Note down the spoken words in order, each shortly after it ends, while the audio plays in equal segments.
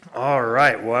All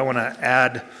right. Well, I want to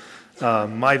add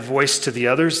my voice to the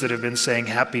others that have been saying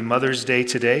Happy Mother's Day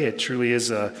today. It truly is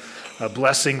a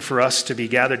blessing for us to be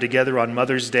gathered together on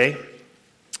Mother's Day.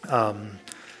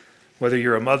 Whether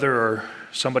you're a mother or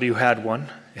somebody who had one,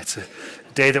 it's a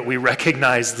day that we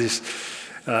recognize this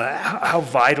how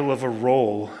vital of a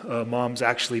role moms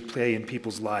actually play in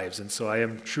people's lives. And so I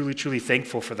am truly, truly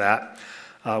thankful for that,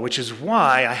 which is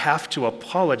why I have to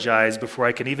apologize before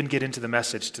I can even get into the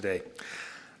message today.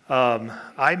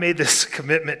 I made this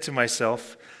commitment to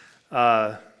myself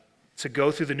to go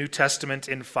through the New Testament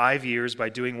in 5 years by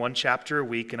doing one chapter a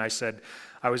week, and I said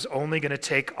I was only going to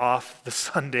take off the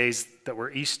Sundays that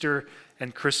were Easter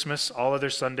and Christmas. All other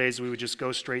Sundays we would just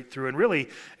go straight through, and really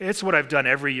it's what I've done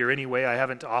every year anyway. I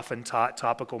haven't often taught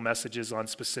topical messages on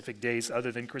specific days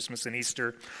other than Christmas and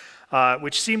Easter,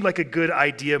 which seemed like a good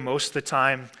idea most of the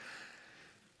time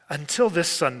until this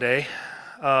Sunday.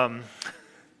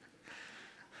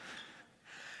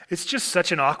 It's just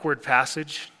such an awkward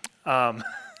passage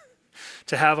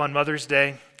to have on Mother's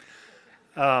Day.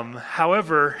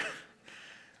 However,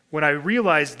 when I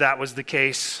realized that was the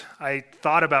case, I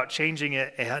thought about changing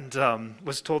it and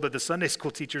was told that the Sunday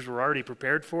school teachers were already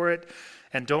prepared for it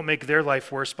and don't make their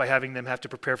life worse by having them have to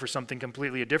prepare for something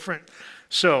completely different.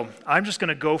 So I'm just going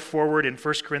to go forward in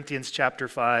 1 Corinthians chapter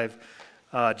 5,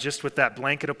 just with that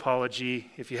blanket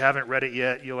apology. If you haven't read it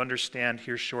yet, you'll understand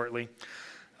here shortly.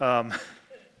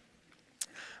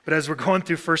 But as we're going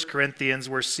through 1 Corinthians,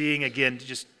 we're seeing, again,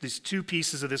 just these two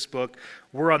pieces of this book.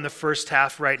 We're on the first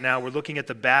half right now. We're looking at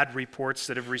the bad reports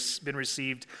that have been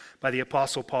received by the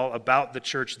Apostle Paul about the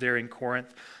church there in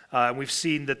Corinth. We've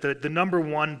seen that the number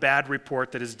one bad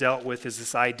report that is dealt with is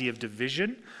this idea of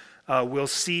division. We'll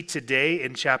see today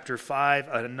in chapter 5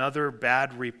 another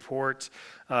bad report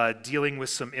dealing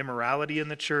with some immorality in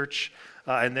the church.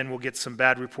 And then we'll get some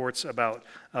bad reports about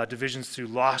divisions through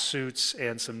lawsuits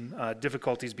and some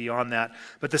difficulties beyond that.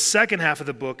 But the second half of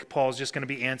the book, Paul's just going to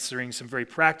be answering some very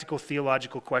practical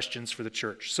theological questions for the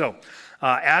church. So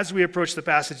as we approach the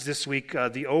passage this week,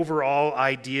 the overall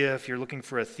idea, if you're looking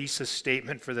for a thesis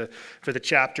statement for the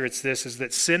chapter, it's this, is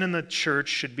that sin in the church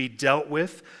should be dealt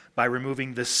with by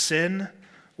removing the sin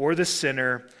or the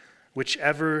sinner,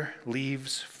 whichever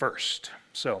leaves first.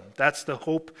 So that's the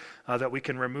hope that we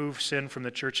can remove sin from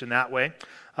the church in that way.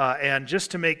 And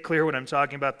just to make clear what I'm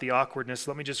talking about, the awkwardness,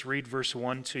 let me just read verse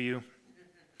 1 to you.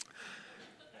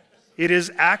 It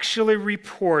is actually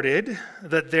reported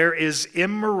that there is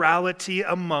immorality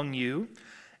among you,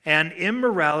 and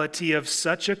immorality of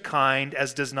such a kind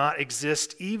as does not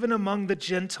exist even among the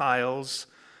Gentiles,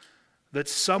 that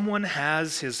someone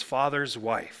has his father's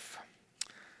wife.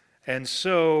 And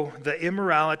so the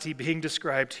immorality being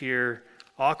described here,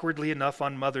 awkwardly enough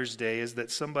on Mother's Day, is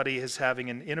that somebody is having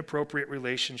an inappropriate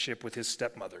relationship with his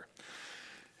stepmother.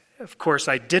 Of course,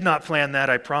 I did not plan that.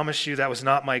 I promise you that was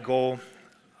not my goal.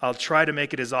 I'll try to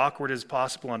make it as awkward as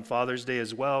possible on Father's Day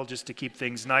as well, just to keep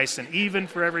things nice and even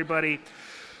for everybody.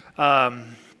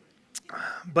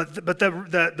 But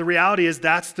the reality is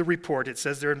that's the report. It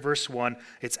says there in verse 1,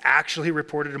 it's actually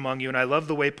reported among you. And I love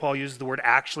the way Paul uses the word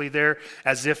actually there,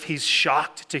 as if he's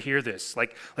shocked to hear this.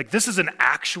 Like this is an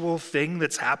actual thing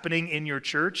that's happening in your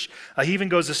church. He even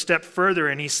goes a step further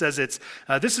and he says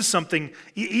this is something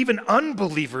even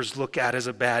unbelievers look at as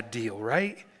a bad deal,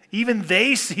 right? Even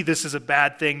they see this as a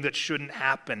bad thing that shouldn't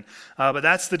happen. But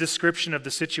that's the description of the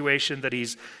situation that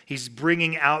he's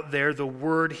bringing out there. The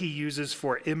word he uses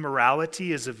for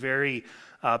immorality is a very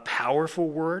powerful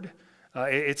word.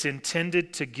 It's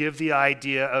intended to give the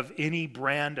idea of any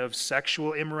brand of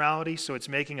sexual immorality. So it's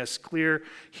making us clear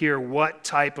here what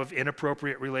type of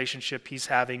inappropriate relationship he's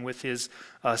having with his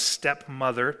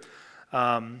stepmother.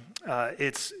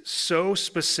 It's so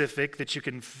specific that you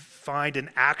can find an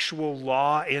actual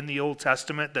law in the Old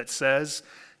Testament that says,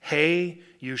 hey,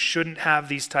 you shouldn't have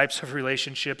these types of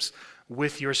relationships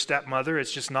with your stepmother.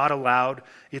 It's just not allowed.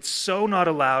 It's so not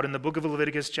allowed. In the book of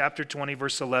Leviticus chapter 20,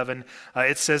 verse 11,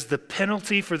 it says the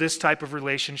penalty for this type of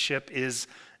relationship is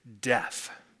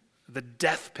death, the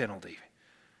death penalty.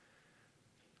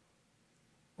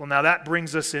 Well, now that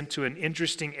brings us into an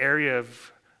interesting area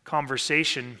of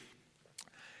conversation.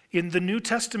 In the New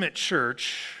Testament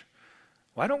church,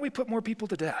 why don't we put more people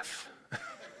to death?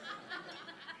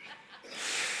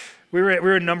 We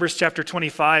were in Numbers chapter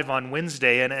 25 on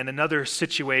Wednesday, and another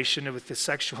situation with the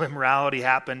sexual immorality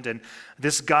happened, and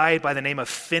this guy by the name of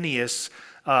Phineas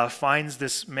finds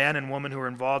this man and woman who are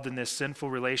involved in this sinful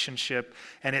relationship,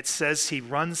 and it says he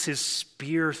runs his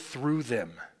spear through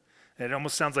them. And it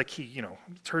almost sounds like he,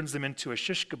 turns them into a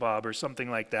shish kebab or something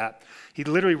like that. He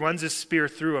literally runs his spear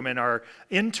through them, and our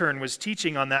intern was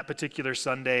teaching on that particular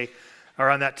Sunday, or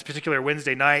on that particular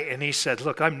Wednesday night, and he said,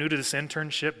 look, I'm new to this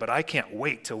internship, but I can't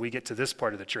wait till we get to this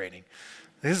part of the training.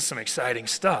 This is some exciting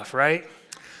stuff, right?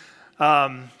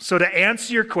 So to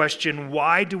answer your question,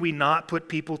 why do we not put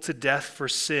people to death for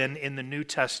sin in the New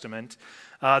Testament?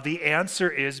 The answer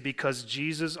is because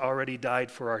Jesus already died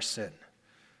for our sin.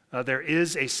 There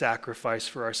is a sacrifice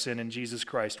for our sin in Jesus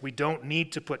Christ. We don't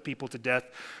need to put people to death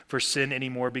for sin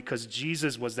anymore because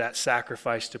Jesus was that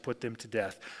sacrifice to put them to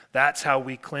death. That's how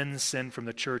we cleanse sin from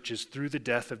the church, is through the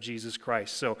death of Jesus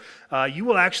Christ. So you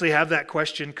will actually have that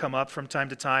question come up from time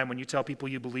to time when you tell people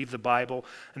you believe the Bible,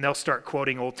 and they'll start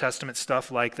quoting Old Testament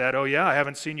stuff like that. Oh yeah, I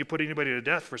haven't seen you put anybody to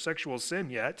death for sexual sin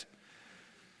yet.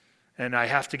 And I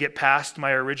have to get past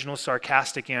my original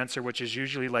sarcastic answer, which is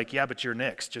usually like, yeah, but you're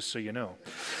next, just so you know.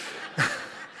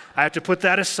 I have to put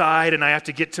that aside, and I have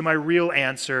to get to my real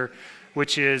answer,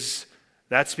 which is,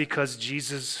 that's because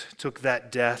Jesus took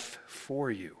that death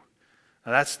for you.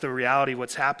 Now, that's the reality of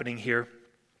what's happening here.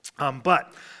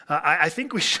 But I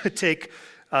think we should take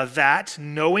that,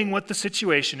 knowing what the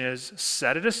situation is,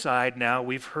 set it aside now.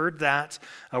 We've heard that.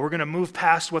 We're going to move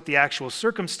past what the actual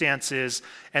circumstance is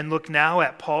and look now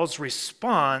at Paul's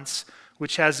response,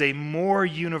 which has a more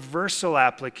universal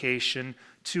application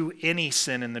to any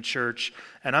sin in the church.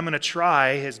 And I'm going to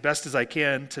try as best as I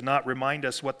can to not remind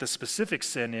us what the specific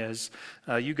sin is.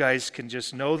 You guys can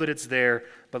just know that it's there,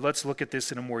 but let's look at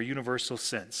this in a more universal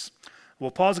sense. Well,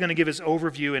 Paul's going to give his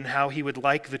overview in how he would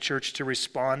like the church to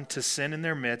respond to sin in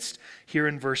their midst here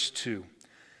in verse 2.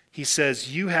 He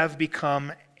says, "You have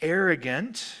become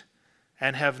arrogant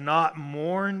and have not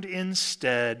mourned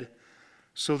instead,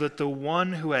 so that the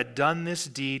one who had done this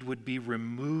deed would be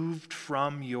removed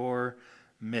from your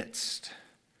midst."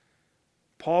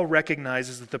 Paul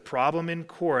recognizes that the problem in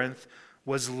Corinth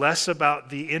was less about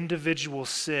the individual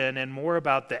sin and more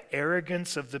about the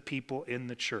arrogance of the people in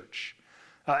the church.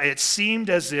 It seemed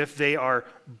as if they are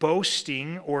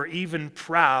boasting or even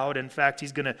proud. In fact,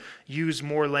 he's going to use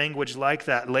more language like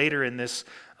that later in this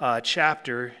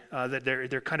chapter, that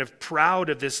they're kind of proud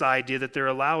of this idea that they're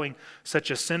allowing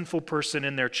such a sinful person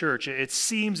in their church. It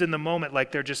seems in the moment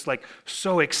like they're just like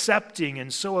so accepting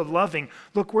and so loving.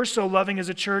 Look, we're so loving as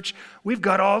a church. We've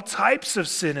got all types of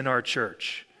sin in our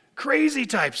church, crazy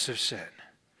types of sin.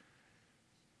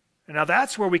 Now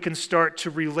that's where we can start to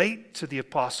relate to the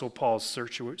Apostle Paul's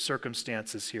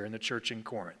circumstances here in the church in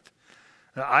Corinth.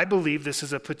 Now, I believe this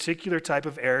is a particular type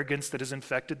of arrogance that has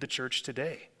infected the church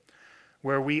today,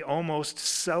 where we almost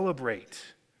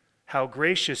celebrate how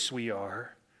gracious we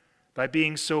are by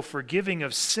being so forgiving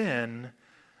of sin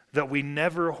that we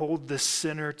never hold the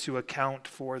sinner to account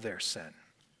for their sin.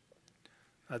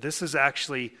 This is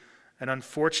actually an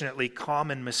unfortunately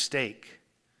common mistake.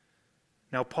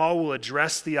 Now, Paul will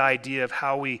address the idea of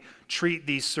how we treat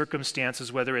these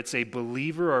circumstances, whether it's a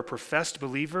believer or a professed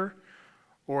believer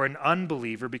or an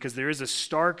unbeliever, because there is a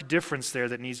stark difference there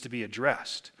that needs to be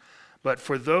addressed. But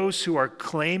for those who are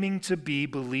claiming to be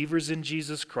believers in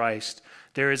Jesus Christ,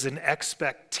 there is an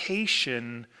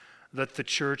expectation that the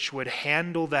church would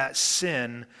handle that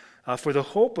sin for the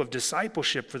hope of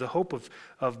discipleship, for the hope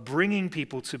of bringing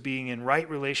people to being in right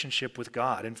relationship with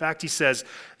God. In fact, he says,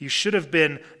 you should have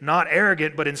been not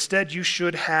arrogant, but instead you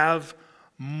should have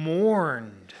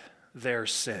mourned their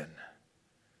sin.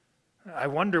 I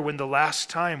wonder when the last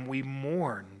time we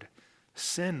mourned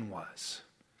sin was.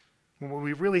 When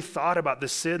we really thought about the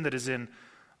sin that is in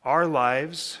our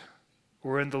lives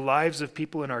or in the lives of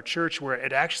people in our church, where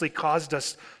it actually caused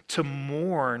us to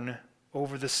mourn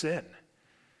over the sin.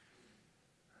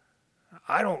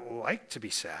 I don't like to be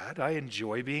sad. I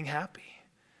enjoy being happy.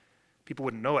 People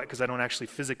wouldn't know it because I don't actually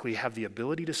physically have the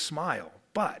ability to smile,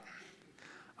 but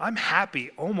I'm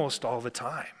happy almost all the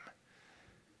time.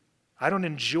 I don't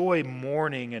enjoy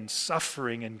mourning and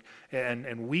suffering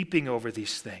and weeping over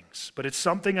these things, but it's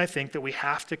something I think that we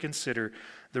have to consider,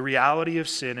 the reality of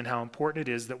sin and how important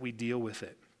it is that we deal with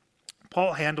it.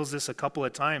 Paul handles this a couple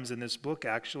of times in this book,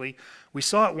 actually. We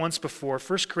saw it once before,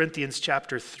 1 Corinthians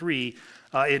chapter 3,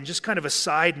 in just kind of a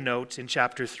side note in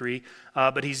chapter 3,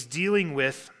 but he's dealing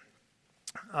with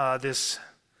this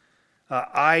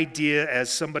idea as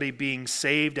somebody being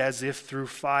saved as if through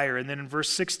fire. And then in verse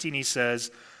 16 he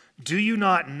says, "Do you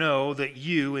not know that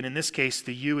you," and in this case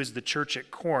the you is the church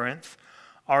at Corinth,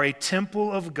 "are a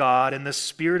temple of God and the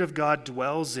Spirit of God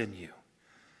dwells in you?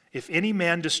 If any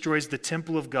man destroys the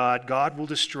temple of God, God will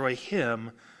destroy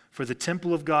him, for the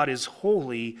temple of God is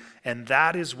holy, and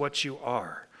that is what you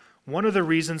are." One of the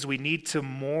reasons we need to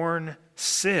mourn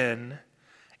sin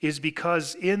is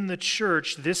because in the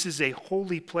church, this is a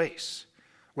holy place.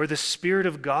 where the Spirit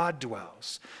of God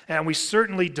dwells. And we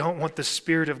certainly don't want the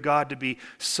Spirit of God to be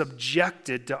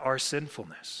subjected to our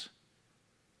sinfulness.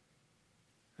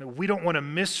 We don't want to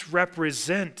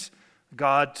misrepresent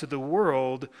God to the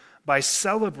world by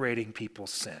celebrating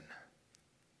people's sin.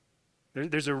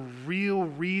 There's a real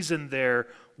reason there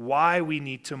why we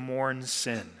need to mourn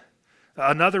sin.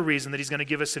 Another reason that he's going to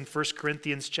give us in 1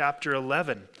 Corinthians chapter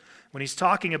 11, when he's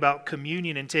talking about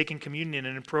communion and taking communion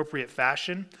in an appropriate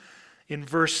fashion, in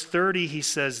verse 30 he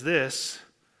says this,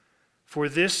 "For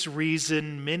this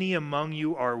reason many among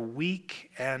you are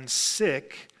weak and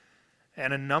sick,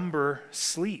 and a number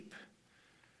sleep."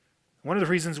 One of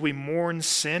the reasons we mourn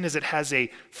sin is it has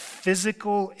a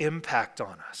physical impact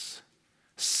on us.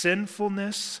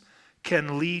 Sinfulness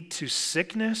can lead to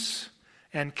sickness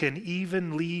and can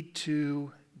even lead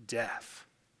to death.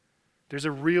 There's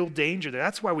a real danger there.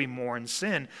 That's why we mourn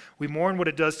sin. We mourn what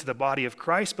it does to the body of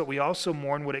Christ, but we also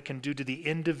mourn what it can do to the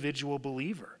individual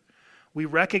believer. We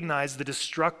recognize the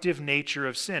destructive nature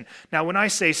of sin. Now, when I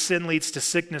say sin leads to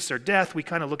sickness or death, we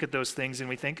kind of look at those things and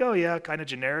we think, oh yeah, kind of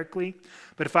generically.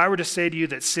 But if I were to say to you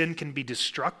that sin can be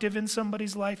destructive in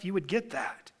somebody's life, you would get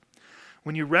that.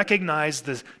 When you recognize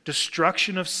the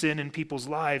destruction of sin in people's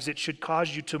lives, it should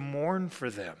cause you to mourn for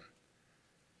them.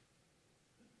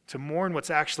 To mourn what's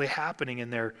actually happening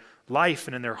in their life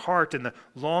and in their heart and the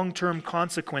long-term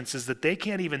consequences that they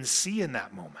can't even see in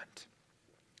that moment.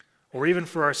 Or even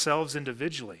for ourselves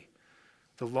individually,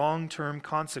 the long-term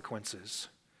consequences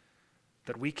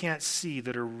that we can't see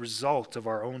that are a result of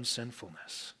our own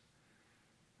sinfulness.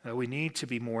 We need to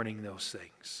be mourning those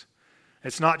things.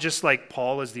 It's not just like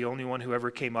Paul is the only one who ever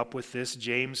came up with this.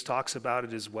 James talks about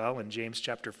it as well in James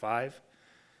chapter 5.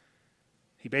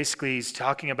 He's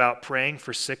talking about praying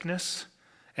for sickness,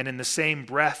 and in the same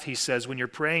breath he says, when you're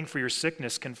praying for your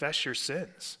sickness, confess your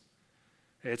sins.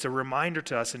 It's a reminder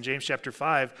to us in James chapter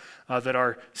 5 that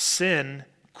our sin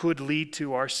could lead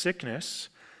to our sickness,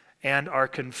 and our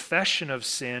confession of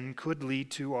sin could lead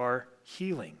to our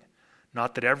healing.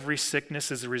 Not that every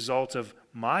sickness is a result of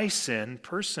my sin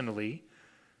personally,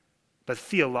 but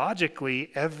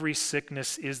theologically, every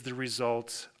sickness is the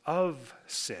result of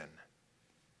sin.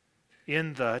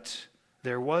 In that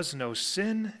there was no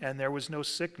sin and there was no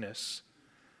sickness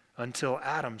until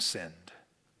Adam sinned.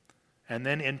 And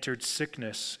then entered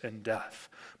sickness and death.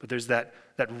 But there's that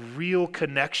real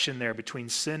connection there between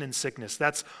sin and sickness.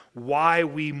 That's why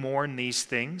we mourn these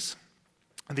things.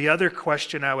 The other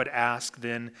question I would ask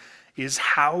then is,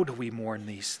 how do we mourn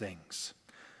these things?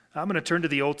 I'm going to turn to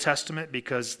the Old Testament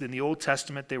because in the Old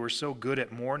Testament they were so good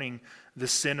at mourning the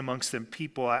sin amongst them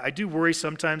people. I do worry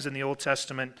sometimes in the Old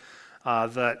Testament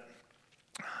that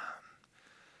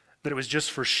it was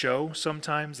just for show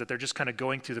sometimes, that they're just kind of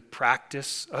going through the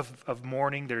practice of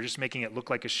mourning. They're just making it look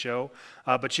like a show.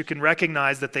 But you can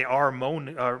recognize that they are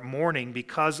mourning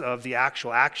because of the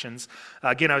actual actions.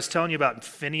 Again, I was telling you about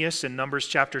Phinehas in Numbers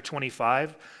chapter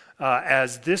 25.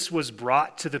 As this was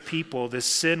brought to the people, this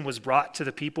sin was brought to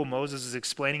the people, Moses is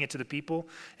explaining it to the people.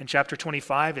 In chapter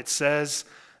 25, it says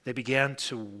they began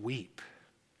to weep.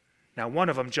 Now, one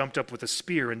of them jumped up with a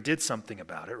spear and did something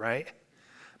about it, right?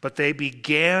 But they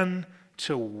began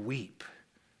to weep.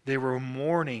 They were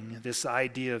mourning this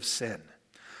idea of sin.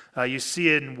 You see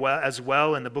it as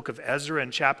well in the book of Ezra in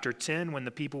chapter 10, when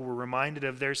the people were reminded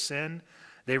of their sin,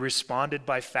 they responded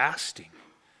by fasting.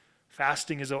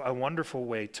 Fasting is a wonderful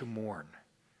way to mourn.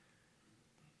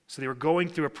 So they were going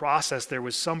through a process. There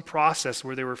was some process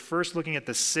where they were first looking at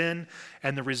the sin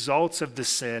and the results of the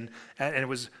sin, and it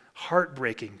was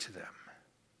heartbreaking to them.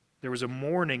 There was a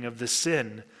mourning of the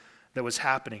sin that was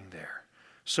happening there.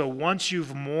 So once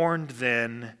you've mourned,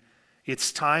 then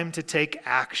it's time to take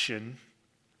action.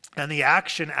 And the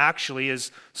action actually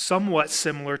is somewhat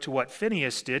similar to what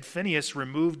Phinehas did. Phinehas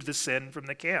removed the sin from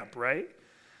the camp, right?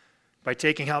 By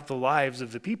taking out the lives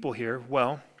of the people here.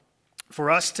 Well, for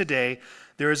us today,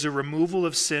 there is a removal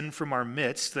of sin from our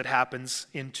midst that happens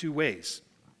in two ways.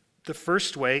 The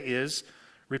first way is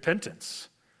repentance.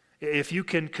 If you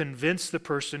can convince the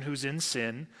person who's in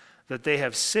sin that they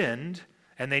have sinned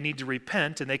and they need to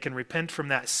repent and they can repent from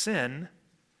that sin,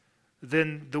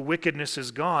 then the wickedness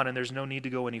is gone and there's no need to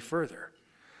go any further.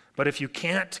 But if you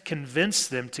can't convince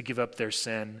them to give up their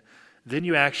sin, then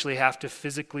you actually have to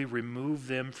physically remove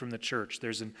them from the church.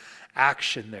 There's an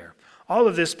action there. All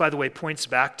of this, by the way, points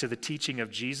back to the teaching of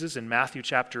Jesus in Matthew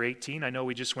chapter 18. I know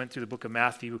we just went through the book of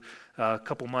Matthew a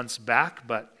couple months back,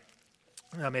 but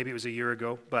maybe it was a year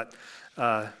ago, but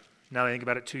now that I think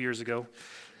about it, 2 years ago.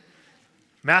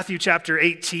 Matthew chapter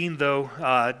 18, though,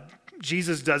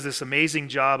 Jesus does this amazing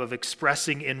job of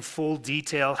expressing in full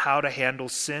detail how to handle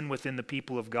sin within the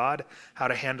people of God, how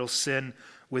to handle sin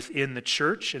within the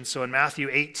church. And so in Matthew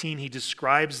 18, he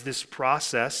describes this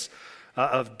process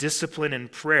of discipline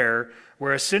and prayer,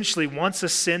 where essentially once a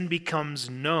sin becomes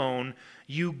known,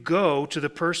 you go to the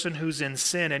person who's in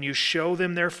sin and you show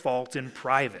them their fault in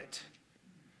private,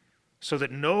 so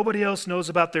that nobody else knows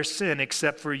about their sin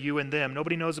except for you and them.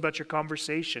 Nobody knows about your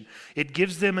conversation. It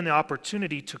gives them an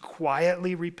opportunity to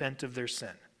quietly repent of their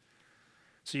sin.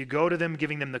 So you go to them,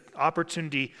 giving them the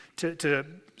opportunity to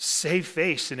save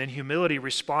face and in humility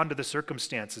respond to the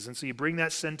circumstances. And so you bring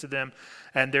that sin to them,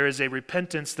 and there is a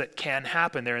repentance that can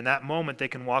happen there. In that moment, they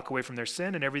can walk away from their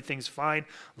sin and everything's fine.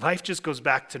 Life just goes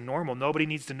back to normal. Nobody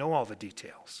needs to know all the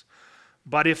details.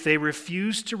 But if they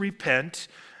refuse to repent,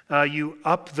 you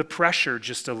up the pressure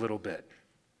just a little bit.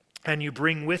 And you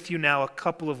bring with you now a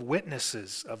couple of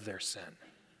witnesses of their sin.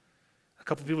 A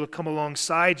couple of people to come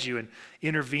alongside you and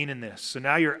intervene in this. So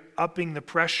now you're upping the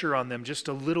pressure on them just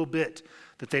a little bit,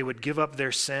 that they would give up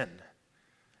their sin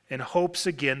in hopes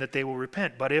again that they will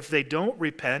repent. But if they don't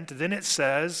repent, then it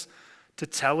says to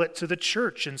tell it to the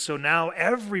church. And so now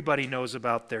everybody knows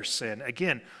about their sin.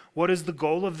 Again, what is the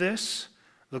goal of this?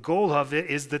 The goal of it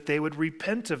is that they would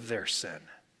repent of their sin.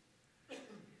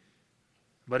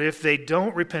 But if they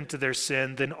don't repent of their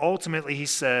sin, then ultimately he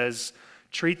says,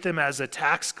 treat them as a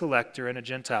tax collector and a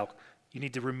Gentile. You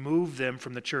need to remove them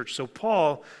from the church. So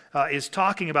Paul is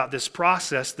talking about this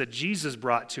process that Jesus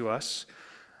brought to us,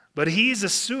 but he's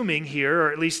assuming here,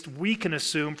 or at least we can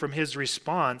assume from his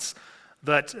response,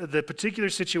 that the particular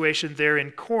situation there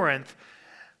in Corinth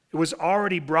was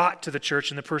already brought to the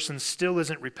church and the person still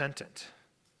isn't repentant.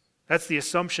 That's the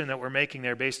assumption that we're making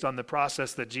there based on the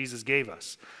process that Jesus gave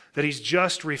us, that he's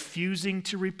just refusing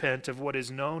to repent of what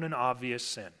is known and obvious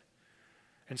sin.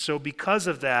 And so because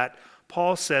of that,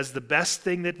 Paul says the best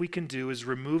thing that we can do is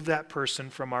remove that person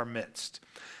from our midst.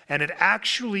 And it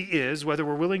actually is, whether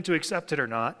we're willing to accept it or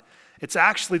not, it's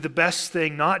actually the best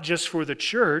thing not just for the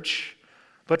church,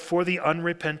 but for the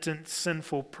unrepentant,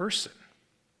 sinful person.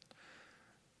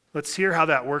 Let's hear how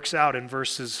that works out in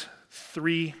verses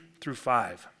 3 through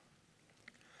 5.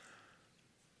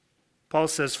 Paul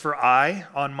says, "For I,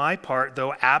 on my part,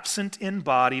 though absent in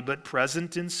body but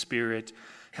present in spirit,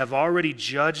 have already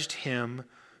judged him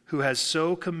who has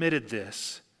so committed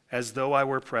this, as though I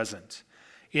were present.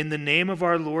 In the name of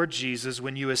our Lord Jesus,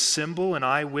 when you assemble and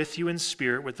I with you in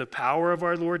spirit with the power of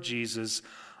our Lord Jesus,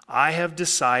 I have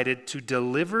decided to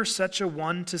deliver such a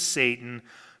one to Satan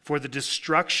for the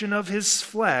destruction of his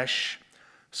flesh,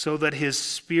 so that his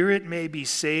spirit may be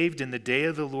saved in the day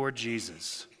of the Lord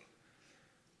Jesus."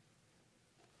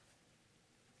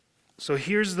 So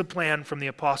here's the plan from the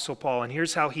Apostle Paul, and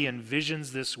here's how he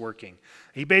envisions this working.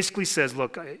 He basically says,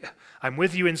 look, I'm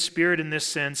with you in spirit in this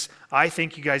sense. I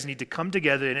think you guys need to come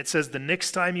together. And it says the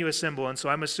next time you assemble, and so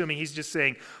I'm assuming he's just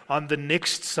saying on the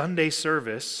next Sunday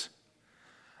service,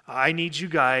 I need you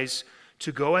guys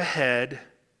to go ahead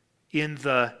in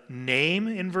the name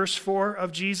in verse 4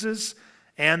 of Jesus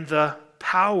and the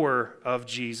power of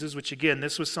Jesus, which again,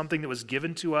 this was something that was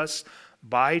given to us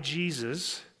by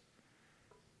Jesus.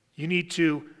 You need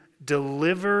to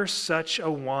deliver such a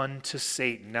one to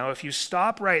Satan. Now, if you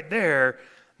stop right there,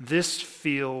 this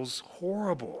feels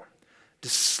horrible.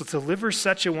 Deliver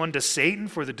such a one to Satan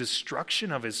for the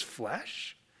destruction of his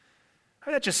flesh?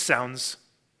 That just sounds,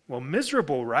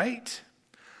 miserable, right?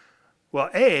 Well,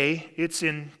 it's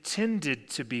intended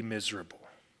to be miserable.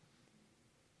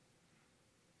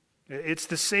 It's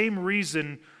the same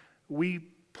reason we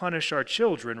punish our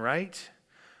children, right?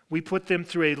 We put them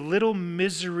through a little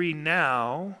misery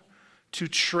now to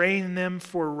train them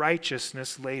for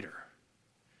righteousness later.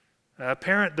 A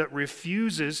parent that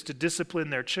refuses to discipline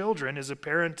their children is a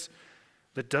parent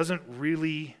that doesn't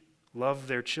really love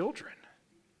their children.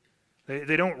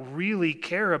 They don't really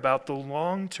care about the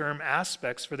long-term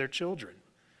aspects for their children.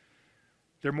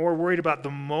 They're more worried about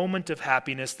the moment of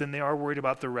happiness than they are worried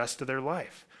about the rest of their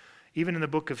life. Even in the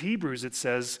book of Hebrews, it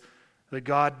says that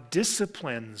God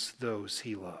disciplines those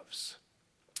he loves.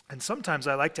 And sometimes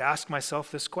I like to ask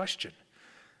myself this question: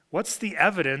 what's the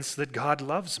evidence that God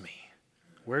loves me?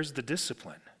 Where's the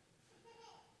discipline?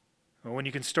 Well, when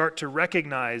you can start to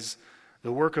recognize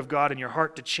the work of God in your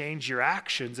heart to change your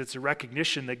actions, it's a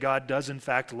recognition that God does in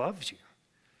fact love you.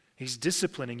 He's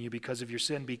disciplining you because of your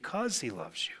sin, because he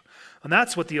loves you. And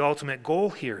that's what the ultimate goal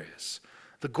here is.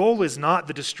 The goal is not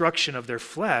the destruction of their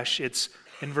flesh. It's,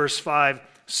 in verse 5,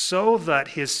 so that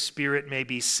his spirit may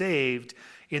be saved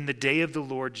in the day of the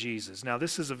Lord Jesus. Now,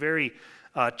 this is a very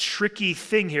tricky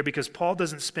thing here, because Paul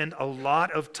doesn't spend a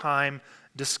lot of time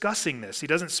discussing this. He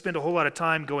doesn't spend a whole lot of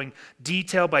time going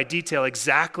detail by detail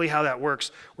exactly how that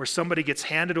works, where somebody gets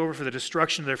handed over for the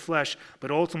destruction of their flesh,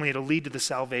 but ultimately it'll lead to the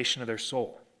salvation of their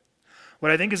soul.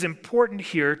 What I think is important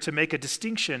here to make a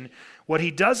distinction, what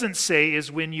he doesn't say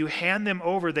is when you hand them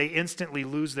over, they instantly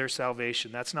lose their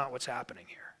salvation. That's not what's happening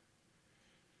here.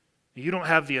 You don't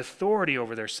have the authority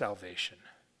over their salvation.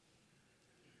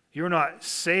 You're not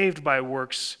saved by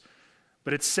works,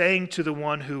 but it's saying to the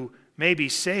one who may be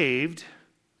saved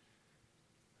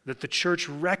that the church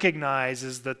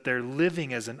recognizes that they're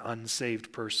living as an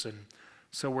unsaved person,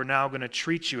 so we're now going to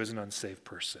treat you as an unsaved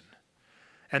person.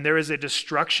 And there is a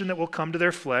destruction that will come to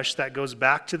their flesh that goes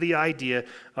back to the idea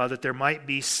that there might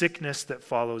be sickness that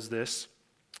follows this.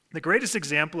 The greatest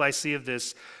example I see of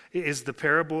this is the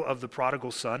parable of the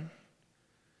prodigal son.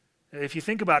 If you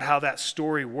think about how that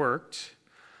story worked,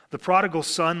 the prodigal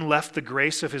son left the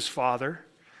grace of his father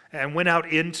and went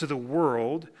out into the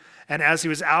world. And as he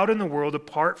was out in the world,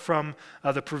 apart from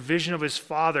the provision of his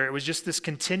father, it was just this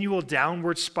continual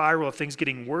downward spiral of things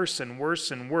getting worse and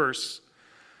worse and worse.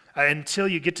 Until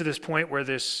you get to this point where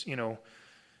this,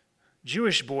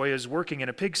 Jewish boy is working in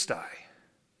a pigsty.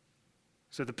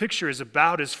 So the picture is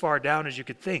about as far down as you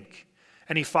could think.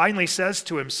 And he finally says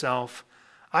to himself,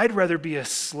 I'd rather be a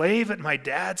slave at my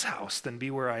dad's house than be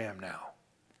where I am now.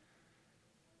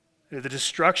 The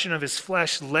destruction of his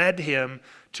flesh led him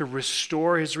to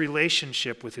restore his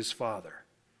relationship with his father.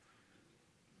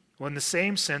 Well, in the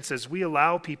same sense, as we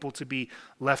allow people to be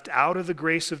left out of the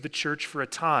grace of the church for a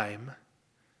time,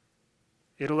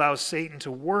 it allows Satan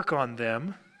to work on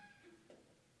them,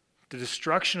 the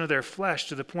destruction of their flesh,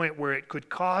 to the point where it could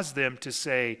cause them to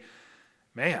say,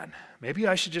 man, maybe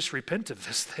I should just repent of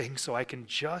this thing so I can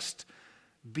just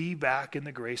be back in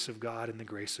the grace of God and the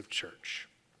grace of church.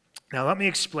 Now, let me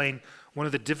explain one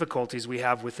of the difficulties we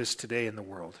have with this today in the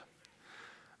world.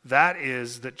 That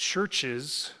is that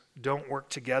churches don't work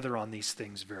together on these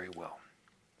things very well.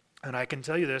 And I can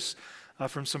tell you this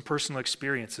from some personal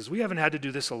experiences. We haven't had to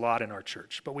do this a lot in our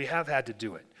church, but we have had to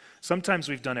do it. Sometimes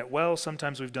we've done it well,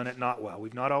 sometimes we've done it not well.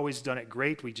 We've not always done it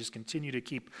great. We just continue to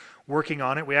keep working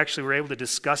on it. We actually were able to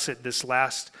discuss it this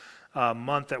last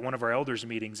month at one of our elders'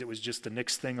 meetings. It was just the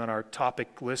next thing on our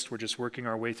topic list. We're just working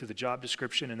our way through the job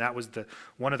description, and that was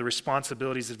one of the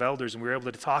responsibilities of elders. And we were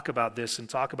able to talk about this and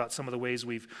talk about some of the ways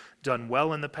we've done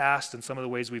well in the past and some of the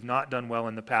ways we've not done well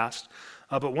in the past.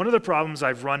 But one of the problems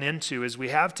I've run into is we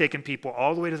have taken people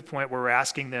all the way to the point where we're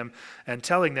asking them and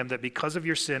telling them that because of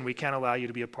your sin, we can't allow you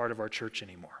to be a part of our church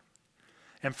anymore.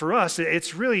 And for us,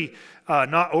 it's really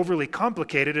not overly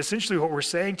complicated. Essentially what we're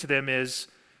saying to them is,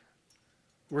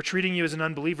 we're treating you as an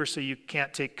unbeliever, so you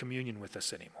can't take communion with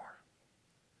us anymore.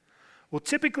 Well,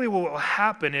 typically what will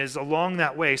happen is along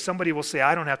that way, somebody will say,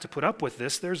 I don't have to put up with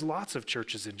this. There's lots of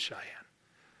churches in Cheyenne.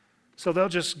 So they'll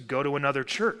just go to another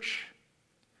church.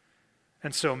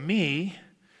 And so me,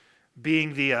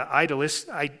 being the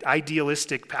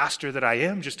idealistic pastor that I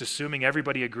am, just assuming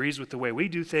everybody agrees with the way we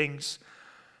do things,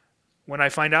 when I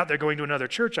find out they're going to another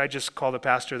church, I just call the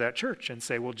pastor of that church and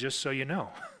say, well, just so you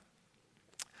know,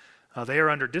 they are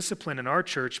under discipline in our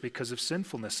church because of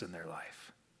sinfulness in their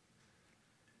life.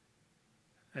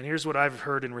 And here's what I've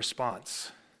heard in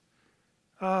response.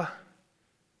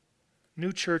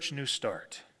 New church, new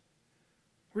start.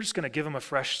 We're just going to give them a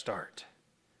fresh start.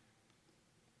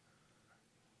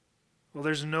 Well,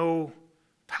 there's no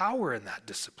power in that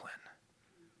discipline.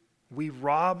 We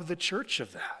rob the church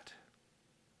of that.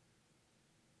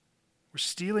 We're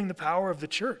stealing the power of the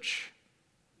church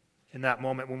in that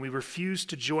moment when we refuse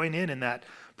to join in that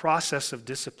process of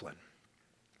discipline.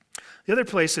 The other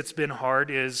place it's been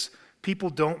hard is people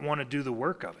don't want to do the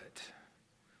work of it.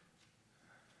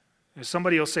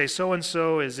 Somebody will say,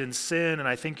 so-and-so is in sin, and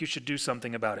I think you should do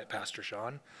something about it, Pastor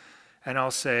Sean. And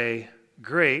I'll say,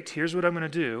 great, here's what I'm going to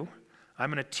do. I'm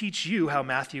going to teach you how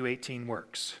Matthew 18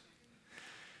 works.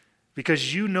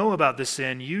 Because you know about the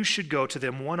sin, you should go to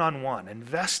them one-on-one,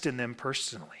 invest in them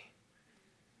personally,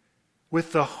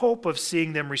 with the hope of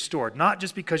seeing them restored. Not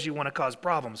just because you want to cause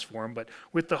problems for them, but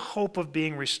with the hope of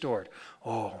being restored.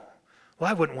 Oh, well,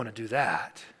 I wouldn't want to do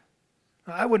that.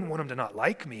 I wouldn't want them to not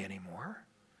like me anymore.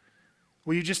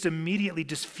 Well, you just immediately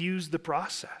diffuse the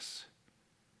process.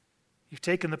 You've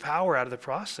taken the power out of the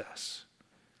process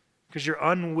because you're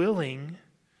unwilling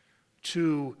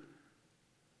to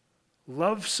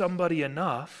love somebody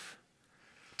enough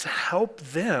to help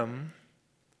them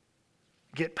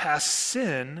get past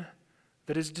sin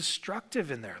that is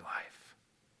destructive in their life.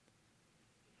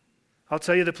 I'll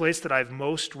tell you the place that I've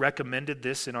most recommended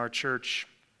this in our church.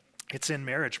 It's in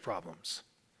marriage problems.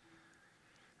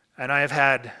 And I have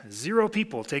had 0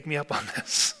 people take me up on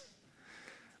this.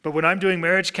 But when I'm doing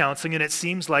marriage counseling and it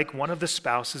seems like one of the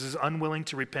spouses is unwilling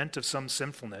to repent of some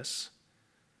sinfulness,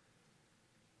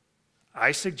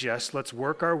 I suggest let's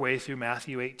work our way through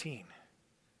Matthew 18.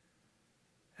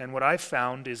 And what I've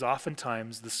found is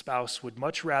oftentimes the spouse would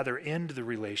much rather end the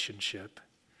relationship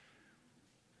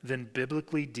than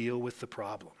biblically deal with the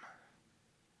problem.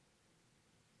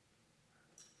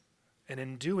 And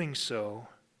in doing so,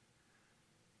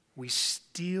 we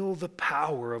steal the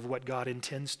power of what God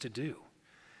intends to do.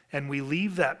 And we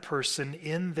leave that person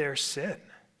in their sin.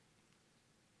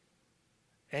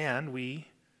 And we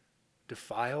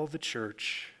defile the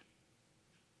church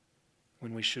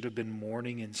when we should have been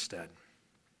mourning instead.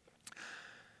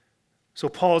 So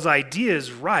Paul's idea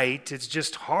is right. It's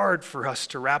just hard for us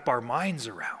to wrap our minds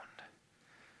around,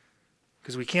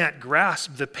 because we can't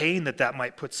grasp the pain that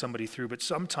might put somebody through. But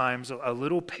sometimes a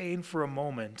little pain for a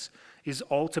moment is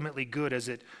ultimately good, as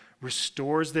it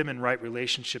restores them in right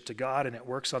relationship to God, and it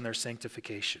works on their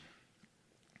sanctification.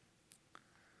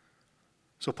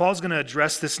 So Paul's going to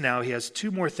address this now. He has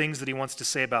two more things that he wants to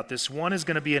say about this. One is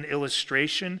going to be an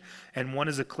illustration, and one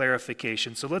is a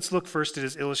clarification. So let's look first at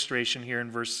his illustration here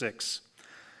in verse 6.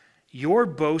 Your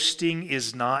boasting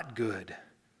is not good.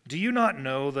 Do you not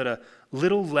know that a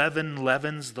little leaven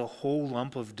leavens the whole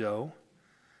lump of dough?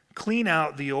 Clean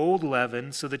out the old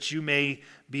leaven so that you may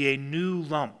be a new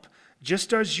lump,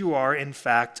 just as you are, in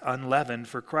fact, unleavened,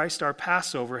 for Christ our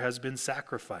Passover has been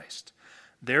sacrificed.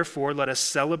 Therefore, let us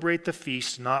celebrate the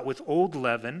feast not with old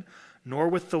leaven, nor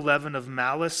with the leaven of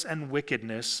malice and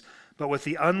wickedness, but with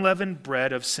the unleavened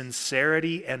bread of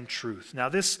sincerity and truth. Now,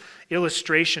 this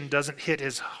illustration doesn't hit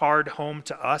as hard home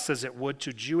to us as it would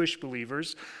to Jewish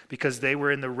believers, because they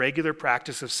were in the regular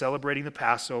practice of celebrating the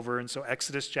Passover. And so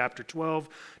Exodus chapter 12,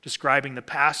 describing the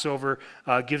Passover,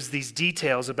 gives these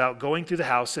details about going through the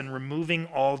house and removing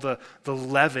all the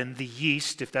leaven, the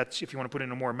yeast, if you want to put it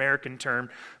in a more American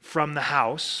term, from the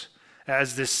house,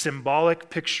 as this symbolic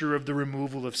picture of the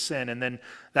removal of sin. And then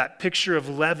that picture of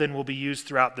leaven will be used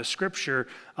throughout the scripture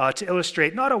to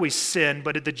illustrate not always sin,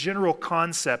 but the general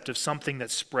concept of something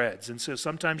that spreads. And so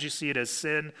sometimes you see it as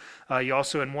sin. You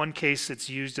also, in one case, it's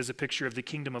used as a picture of the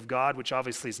kingdom of God, which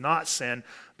obviously is not sin.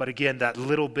 But again, that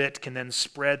little bit can then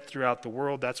spread throughout the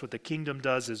world. That's what the kingdom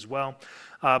does as well.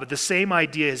 But the same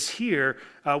idea is here.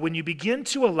 When you begin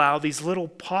to allow these little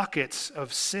pockets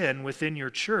of sin within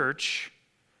your church,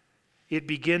 it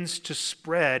begins to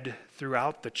spread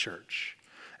throughout the church.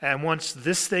 And once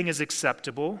this thing is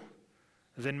acceptable,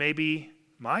 then maybe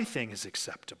my thing is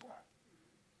acceptable.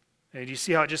 And you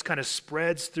see how it just kind of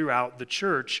spreads throughout the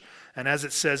church. And as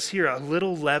it says here, a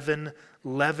little leaven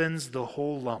leavens the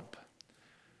whole lump.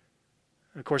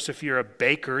 And of course, if you're a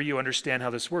baker, you understand how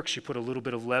this works. You put a little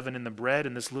bit of leaven in the bread,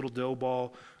 and this little dough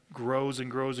ball grows and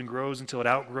grows and grows until it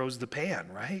outgrows the pan,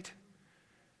 right?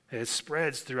 It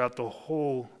spreads throughout the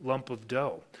whole lump of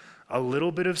dough. A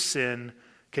little bit of sin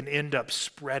can end up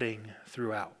spreading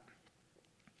throughout.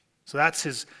 So that's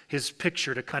his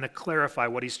picture to kind of clarify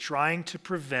what he's trying to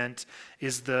prevent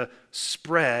is the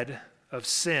spread of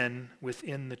sin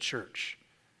within the church.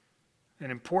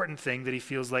 An important thing that he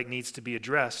feels like needs to be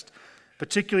addressed,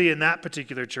 particularly in that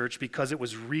particular church, because it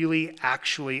was really,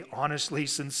 actually, honestly,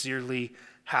 sincerely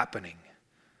happening.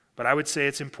 But I would say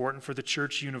it's important for the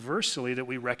church universally that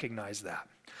we recognize that.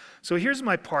 So here's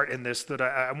my part in this that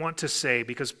I want to say,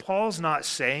 because Paul's not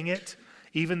saying it,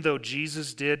 even though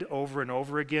Jesus did over and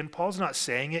over again. Paul's not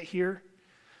saying it here.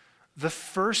 The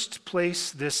first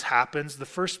place this happens, the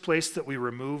first place that we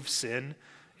remove sin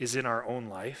is in our own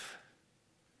life.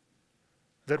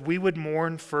 That we would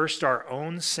mourn first our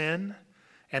own sin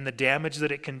and the damage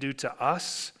that it can do to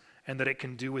us and that it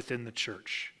can do within the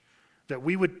church. That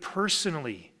we would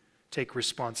personally take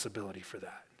responsibility for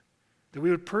that. That we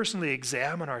would personally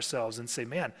examine ourselves and say,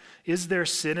 man, is there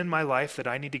sin in my life that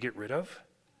I need to get rid of?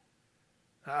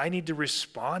 I need to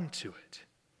respond to it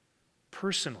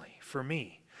personally for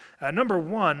me. Number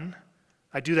one,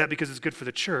 I do that because it's good for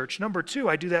the church. Number two,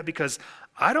 I do that because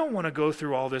I don't want to go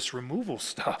through all this removal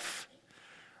stuff.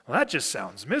 Well, that just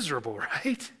sounds miserable,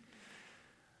 right?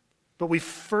 But we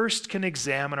first can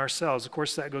examine ourselves. Of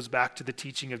course, that goes back to the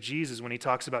teaching of Jesus when he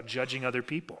talks about judging other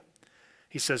people.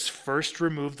 He says, first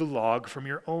remove the log from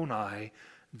your own eye,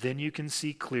 then you can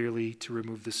see clearly to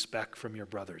remove the speck from your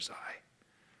brother's eye.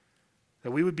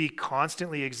 That we would be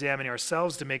constantly examining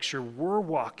ourselves to make sure we're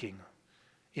walking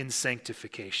in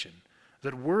sanctification,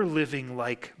 that we're living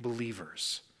like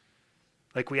believers,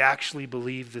 like we actually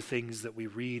believe the things that we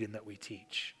read and that we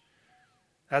teach.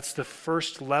 That's the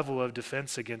first level of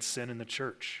defense against sin in the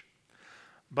church.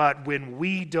 But when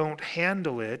we don't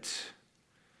handle it,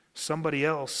 somebody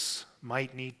else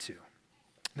might need to.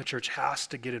 The church has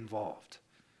to get involved.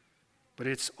 But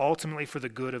it's ultimately for the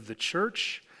good of the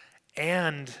church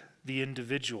and the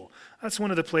individual. That's one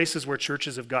of the places where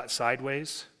churches have got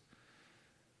sideways.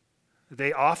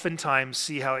 They oftentimes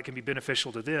see how it can be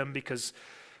beneficial to them because,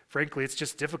 frankly, it's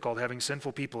just difficult having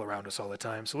sinful people around us all the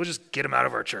time. So we'll just get them out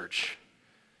of our church.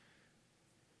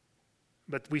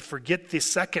 But we forget the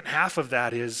second half of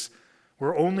that is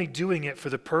we're only doing it for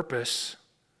the purpose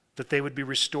that they would be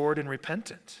restored and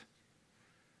repentant.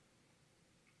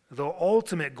 The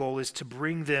ultimate goal is to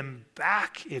bring them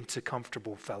back into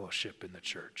comfortable fellowship in the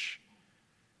church.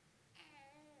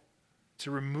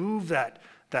 To remove that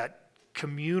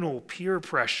communal peer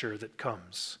pressure that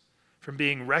comes from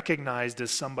being recognized as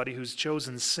somebody who's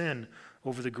chosen sin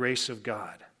over the grace of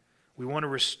God. We want to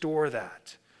restore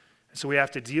that. And so we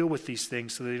have to deal with these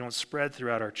things so that they don't spread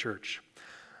throughout our church.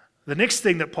 The next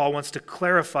thing that Paul wants to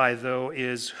clarify, though,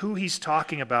 is who he's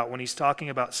talking about when he's talking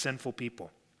about sinful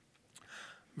people.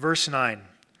 Verse 9,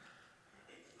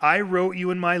 I wrote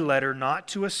you in my letter not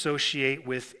to associate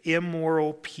with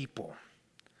immoral people.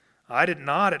 I did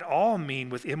not at all mean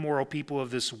with immoral people of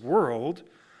this world,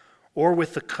 or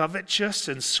with the covetous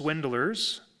and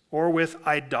swindlers, or with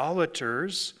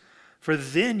idolaters, for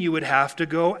then you would have to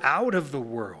go out of the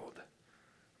world.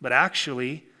 But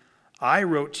actually, I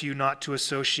wrote to you not to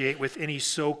associate with any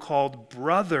so-called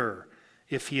brother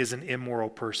if he is an immoral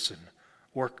person,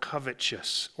 or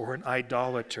covetous, or an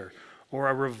idolater, or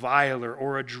a reviler,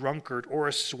 or a drunkard, or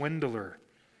a swindler,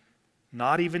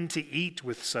 not even to eat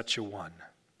with such a one.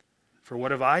 For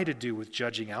what have I to do with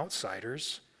judging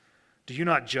outsiders? Do you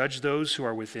not judge those who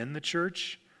are within the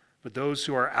church? But those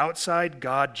who are outside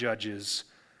God judges.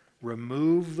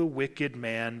 Remove the wicked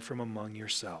man from among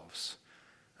yourselves.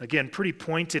 Again, pretty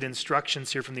pointed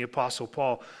instructions here from the Apostle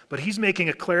Paul, but he's making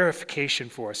a clarification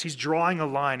for us. He's drawing a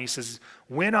line. He says,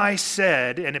 when I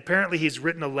said, and apparently he's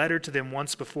written a letter to them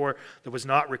once before that was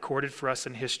not recorded for us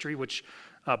in history, which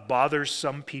bothers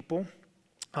some people,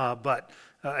 but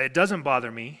it doesn't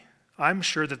bother me. I'm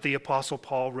sure that the Apostle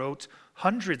Paul wrote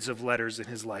hundreds of letters in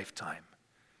his lifetime,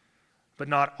 but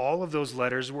not all of those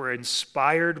letters were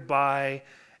inspired by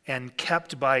and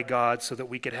kept by God so that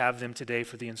we could have them today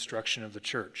for the instruction of the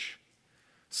church.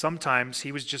 Sometimes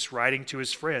he was just writing to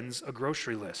his friends a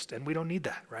grocery list, and we don't need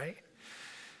that, right?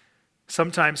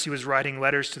 Sometimes he was writing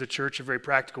letters to the church of very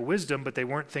practical wisdom, but they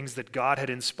weren't things that God had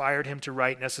inspired him to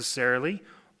write necessarily,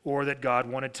 or that God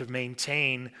wanted to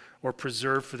maintain or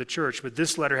preserve for the church. But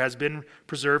this letter has been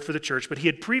preserved for the church, but he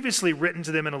had previously written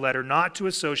to them in a letter not to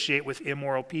associate with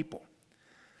immoral people.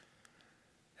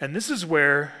 And this is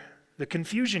where the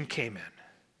confusion came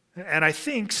in, and I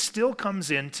think still comes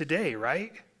in today,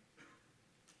 right?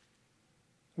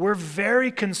 We're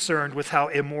very concerned with how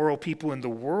immoral people in the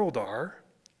world are,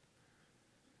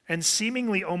 and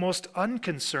seemingly almost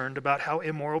unconcerned about how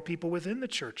immoral people within the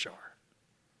church are.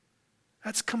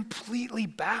 That's completely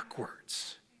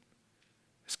backwards.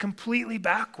 It's completely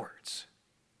backwards.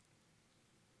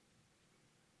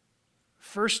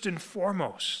 First and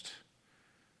foremost,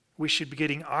 we should be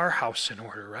getting our house in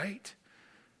order, right?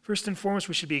 First and foremost,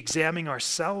 we should be examining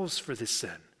ourselves for this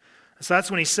sin. And so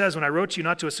that's when he says, when I wrote to you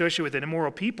not to associate with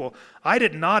immoral people, I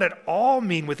did not at all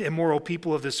mean with immoral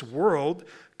people of this world,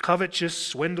 covetous,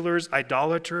 swindlers,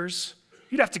 idolaters.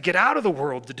 You'd have to get out of the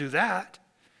world to do that.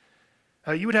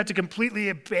 You would have to completely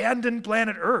abandon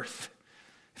planet Earth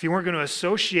if you weren't going to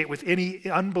associate with any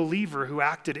unbeliever who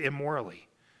acted immorally.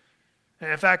 And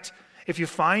in fact, if you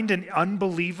find an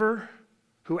unbeliever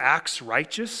who acts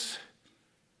righteous,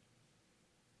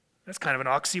 that's kind of an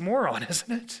oxymoron,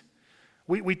 isn't it?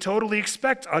 We totally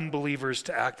expect unbelievers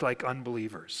to act like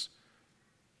unbelievers.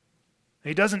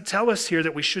 He doesn't tell us here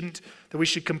that we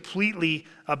should completely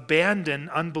abandon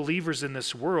unbelievers in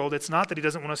this world. It's not that he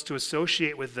doesn't want us to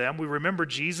associate with them. We remember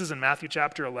Jesus in Matthew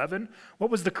chapter 11. What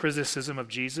was the criticism of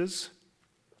Jesus?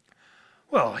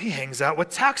 Well, he hangs out with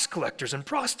tax collectors and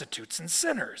prostitutes and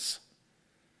sinners.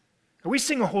 And we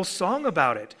sing a whole song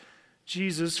about it.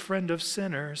 Jesus, friend of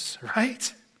sinners,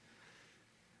 right?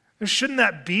 Shouldn't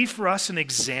that be for us an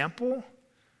example?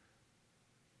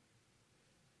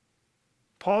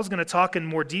 Paul's going to talk in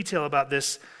more detail about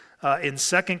this in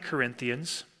 2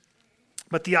 Corinthians.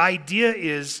 But the idea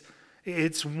is,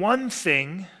 it's one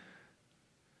thing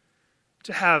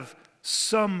to have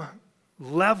some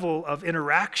level of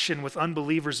interaction with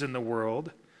unbelievers in the world.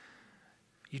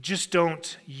 You just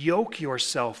don't yoke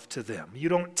yourself to them. You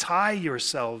don't tie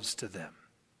yourselves to them.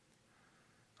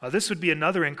 This would be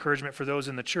another encouragement for those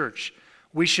in the church.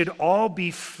 We should all be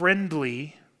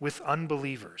friendly with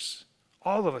unbelievers.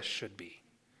 All of us should be.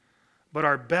 But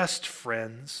our best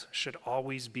friends should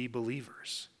always be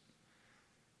believers.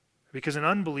 Because an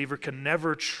unbeliever can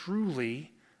never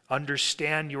truly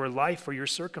understand your life or your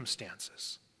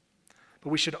circumstances. But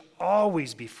we should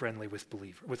always be friendly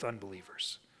with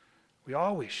unbelievers. We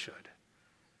always should.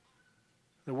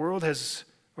 The world has,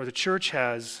 or the church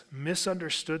has,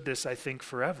 misunderstood this, I think,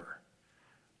 forever.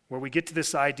 Where we get to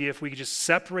this idea, if we could just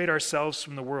separate ourselves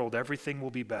from the world, everything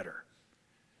will be better.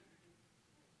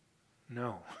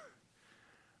 No.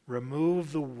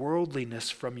 Remove the worldliness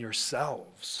from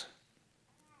yourselves.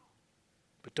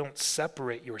 But don't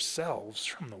separate yourselves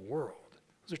from the world.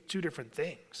 Those are two different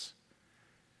things.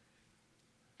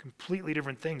 Completely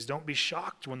different things. Don't be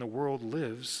shocked when the world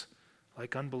lives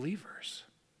like unbelievers,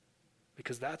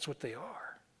 because that's what they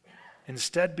are.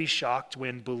 Instead, be shocked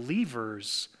when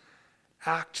believers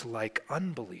act like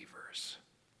unbelievers.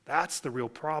 That's the real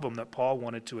problem that Paul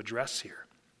wanted to address here.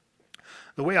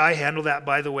 The way I handle that,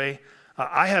 by the way,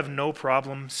 I have no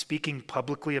problem speaking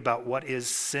publicly about what is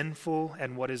sinful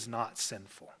and what is not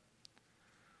sinful.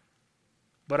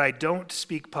 But I don't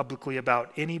speak publicly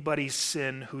about anybody's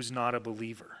sin who's not a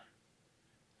believer.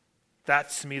 That,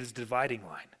 to me, is the dividing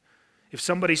line. If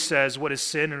somebody says what is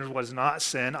sin and what is not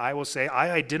sin, I will say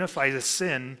I identify the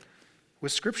sin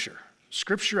with Scripture.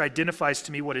 Scripture identifies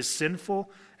to me what is sinful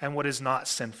and what is not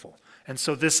sinful. And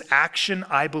so this action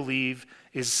I believe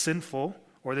is sinful,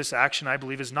 or this action I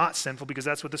believe is not sinful, because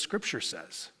that's what the Scripture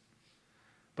says.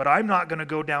 But I'm not going to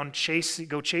go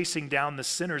chasing down the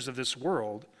sinners of this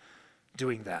world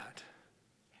doing that.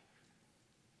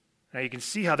 Now you can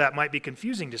see how that might be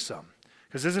confusing to some.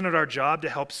 Because isn't it our job to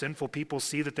help sinful people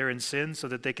see that they're in sin so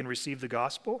that they can receive the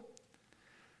gospel?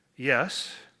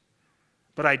 Yes.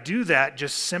 But I do that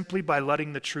just simply by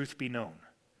letting the truth be known.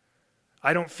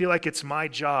 I don't feel like it's my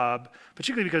job,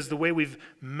 particularly because the way we've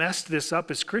messed this up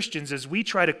as Christians is we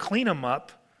try to clean them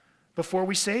up before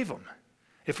we save them.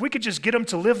 If we could just get them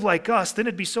to live like us, then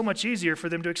it'd be so much easier for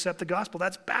them to accept the gospel.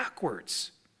 That's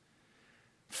backwards.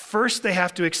 First, they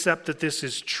have to accept that this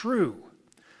is true.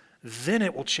 Then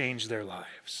it will change their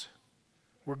lives.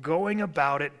 We're going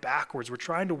about it backwards. We're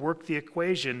trying to work the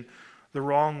equation the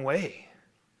wrong way.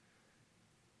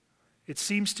 It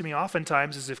seems to me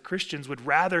oftentimes as if Christians would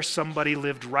rather somebody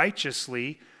lived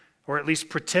righteously, or at least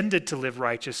pretended to live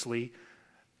righteously,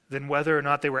 than whether or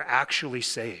not they were actually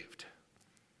saved.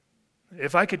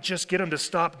 If I could just get them to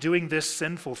stop doing this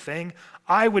sinful thing,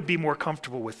 I would be more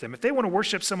comfortable with them. If they want to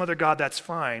worship some other God, that's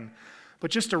fine.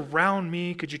 But just around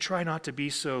me, could you try not to be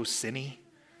so sinny?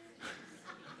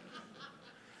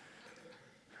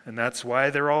 And that's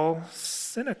why they're all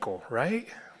cynical, right?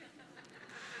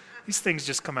 These things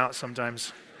just come out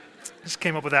sometimes. I just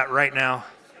came up with that right now.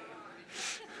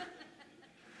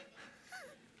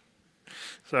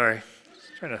 Sorry.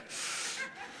 Just trying to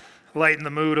lighten the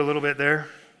mood a little bit there.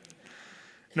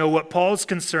 No, what Paul's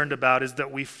concerned about is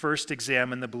that we first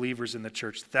examine the believers in the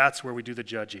church. That's where we do the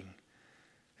judging.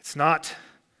 It's not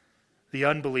the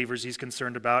unbelievers he's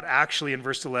concerned about. Actually, in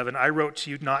verse 11, I wrote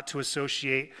to you not to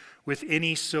associate with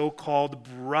any so-called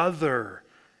brother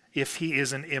if he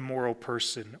is an immoral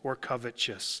person or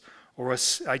covetous or an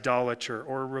idolater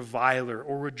or a reviler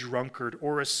or a drunkard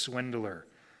or a swindler.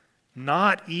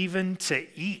 Not even to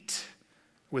eat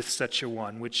with such a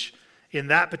one, which in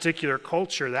that particular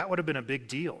culture, that would have been a big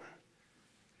deal.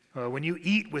 When you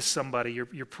eat with somebody,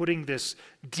 you're putting this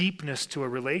deepness to a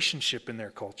relationship in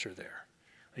their culture there.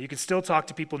 You can still talk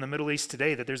to people in the Middle East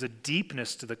today that there's a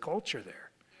deepness to the culture there.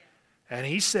 And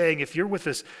he's saying if you're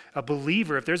with a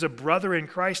believer, if there's a brother in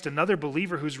Christ, another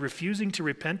believer who's refusing to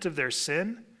repent of their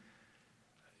sin,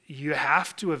 you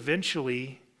have to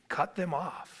eventually cut them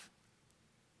off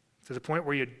to the point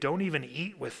where you don't even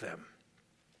eat with them.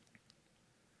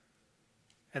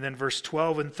 And then verse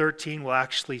 12 and 13 will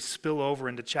actually spill over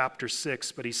into chapter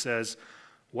 6, but he says,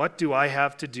 what do I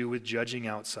have to do with judging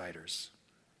outsiders?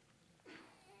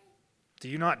 Do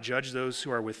you not judge those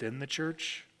who are within the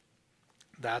church?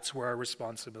 That's where our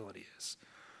responsibility is.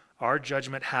 Our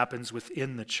judgment happens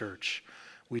within the church.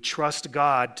 We trust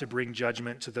God to bring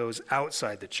judgment to those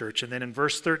outside the church. And then in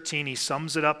verse 13, he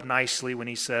sums it up nicely when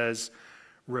he says,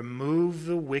 remove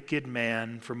the wicked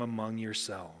man from among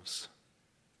yourselves.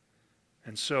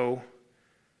 And so,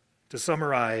 to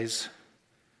summarize,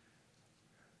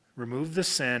 remove the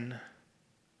sin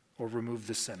or remove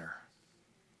the sinner.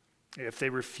 If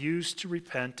they refuse to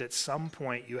repent, at some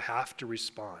point you have to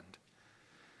respond.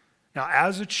 Now,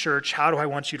 as a church, how do I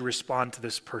want you to respond to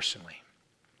this personally?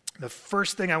 The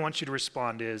first thing I want you to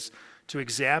respond is to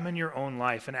examine your own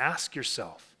life and ask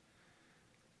yourself,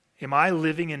 am I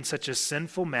living in such a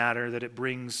sinful manner that it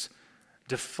brings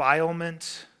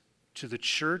defilement to the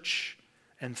church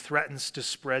and threatens to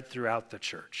spread throughout the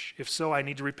church? If so, I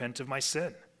need to repent of my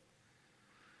sin.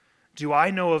 Do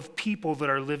I know of people that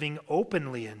are living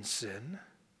openly in sin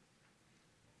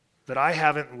that I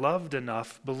haven't loved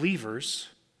enough, believers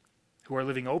who are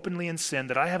living openly in sin,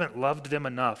 that I haven't loved them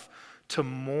enough to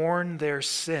mourn their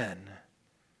sin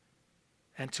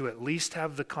and to at least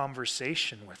have the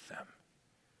conversation with them,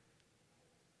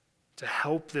 to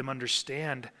help them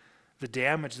understand the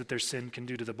damage that their sin can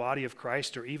do to the body of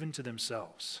Christ or even to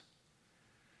themselves.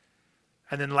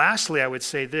 And then lastly, I would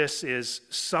say this is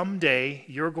someday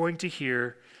you're going to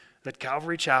hear that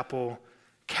Calvary Chapel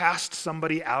cast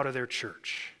somebody out of their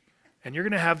church. And you're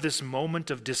going to have this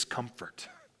moment of discomfort.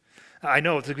 I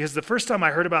know, because the first time I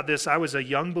heard about this, I was a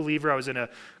young believer. I was in a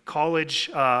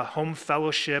college home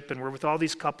fellowship, and we're with all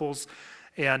these couples.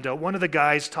 And one of the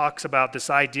guys talks about this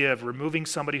idea of removing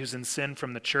somebody who's in sin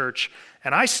from the church.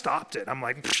 And I stopped it. I'm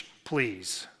like,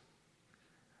 please.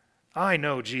 I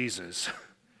know Jesus.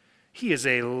 He is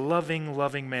a loving,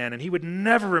 loving man, and he would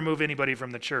never remove anybody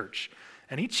from the church.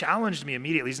 And he challenged me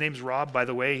immediately. His name's Rob, by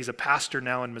the way. He's a pastor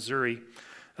now in Missouri.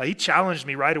 He challenged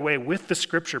me right away with the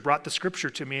scripture, brought the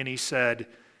scripture to me, and he said,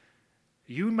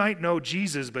 you might know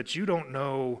Jesus, but you don't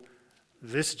know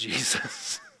this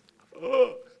Jesus.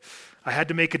 I had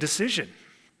to make a decision.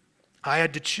 I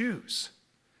had to choose.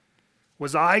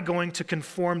 Was I going to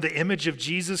conform the image of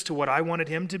Jesus to what I wanted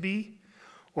him to be?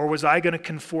 Or was I going to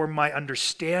conform my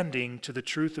understanding to the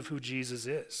truth of who Jesus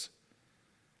is?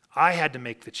 I had to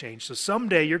make the change. So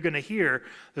someday you're going to hear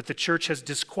that the church has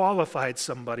disqualified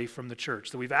somebody from the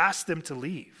church, that we've asked them to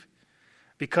leave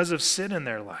because of sin in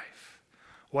their life.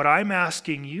 What I'm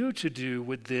asking you to do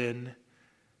would then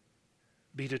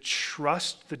be to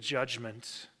trust the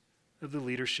judgment of the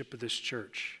leadership of this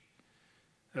church.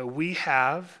 We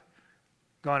have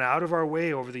gone out of our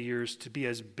way over the years to be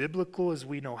as biblical as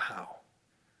we know how.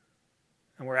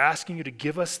 And we're asking you to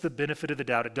give us the benefit of the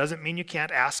doubt. It doesn't mean you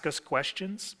can't ask us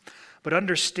questions, but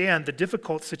understand the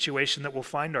difficult situation that we'll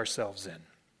find ourselves in.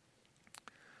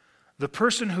 The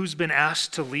person who's been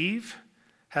asked to leave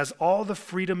has all the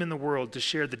freedom in the world to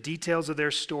share the details of their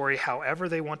story however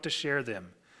they want to share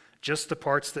them. Just the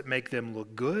parts that make them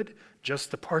look good,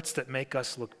 just the parts that make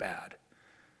us look bad.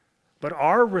 But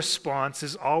our response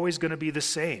is always going to be the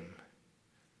same.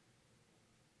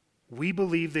 We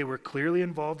believe they were clearly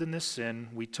involved in this sin.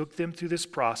 We took them through this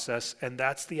process, and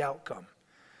that's the outcome.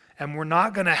 And we're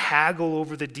not going to haggle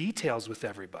over the details with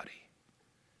everybody.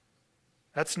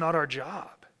 That's not our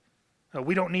job.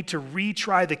 We don't need to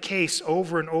retry the case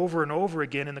over and over and over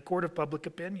again in the court of public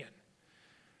opinion.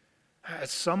 At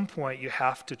some point, you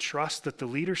have to trust that the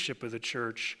leadership of the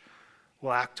church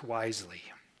will act wisely.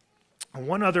 And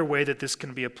one other way that this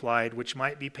can be applied, which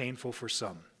might be painful for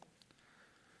some,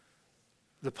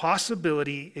 the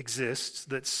possibility exists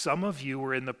that some of you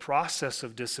were in the process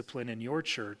of discipline in your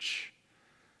church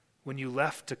when you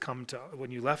left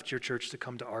your church to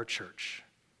come to our church,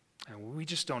 and we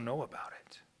just don't know about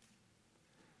it.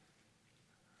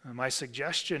 And my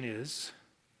suggestion is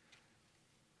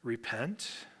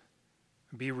repent,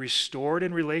 be restored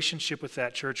in relationship with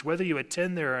that church. Whether you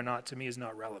attend there or not, to me, is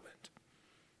not relevant.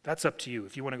 That's up to you.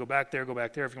 If you want to go back there, go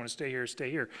back there. If you want to stay here, stay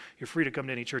here. You're free to come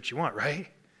to any church you want, right?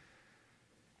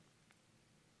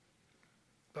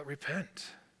 But repent.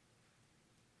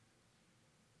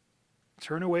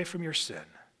 Turn away from your sin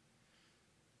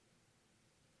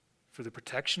for the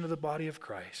protection of the body of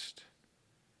Christ,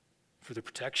 for the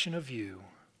protection of you,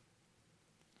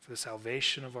 for the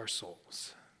salvation of our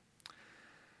souls.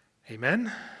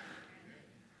 Amen?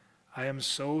 I am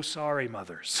so sorry,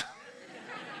 mothers.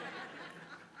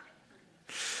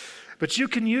 But you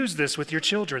can use this with your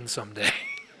children someday.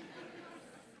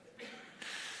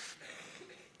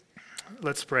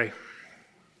 Let's pray.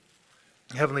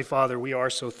 Heavenly Father, we are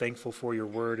so thankful for your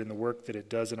word and the work that it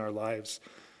does in our lives.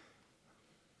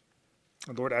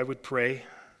 And Lord, I would pray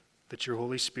that your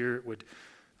Holy Spirit would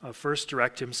first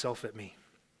direct himself at me,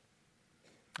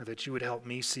 that you would help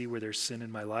me see where there's sin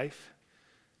in my life,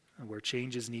 where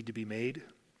changes need to be made,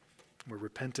 where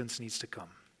repentance needs to come.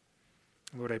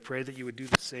 Lord, I pray that you would do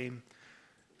the same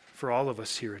for all of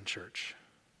us here in church.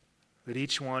 That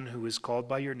each one who is called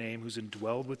by your name, who's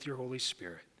indwelled with your Holy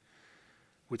Spirit,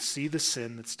 would see the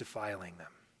sin that's defiling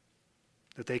them.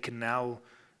 That they can now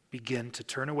begin to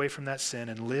turn away from that sin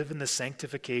and live in the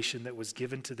sanctification that was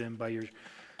given to them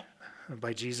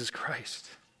by Jesus Christ.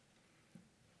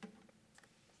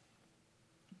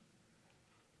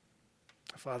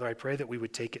 Father, I pray that we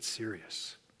would take it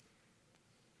serious.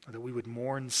 That we would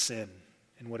mourn sin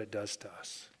and what it does to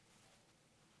us.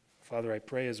 Father, I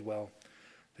pray as well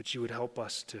that you would help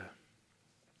us to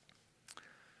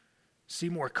see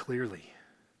more clearly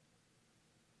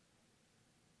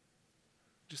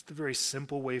just the very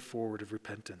simple way forward of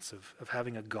repentance, of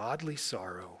having a godly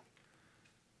sorrow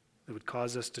that would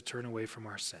cause us to turn away from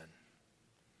our sin.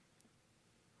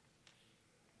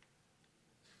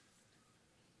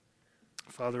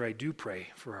 Father, I do pray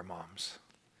for our moms.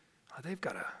 They've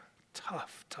got a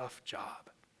tough, tough job.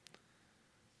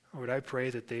 Lord, I pray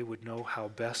that they would know how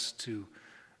best to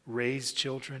raise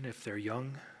children if they're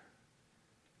young,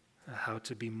 how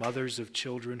to be mothers of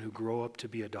children who grow up to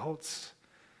be adults,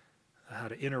 how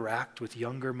to interact with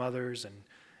younger mothers and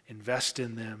invest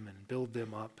in them and build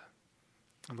them up.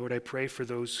 And Lord, I pray for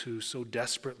those who so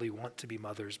desperately want to be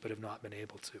mothers but have not been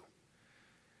able to.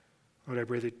 Lord,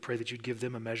 I pray that you'd give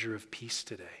them a measure of peace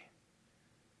today.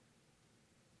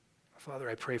 Father,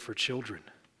 I pray for children,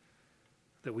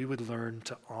 that we would learn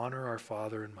to honor our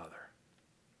father and mother.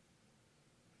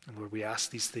 And Lord, we ask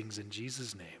these things in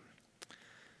Jesus' name.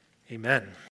 Amen.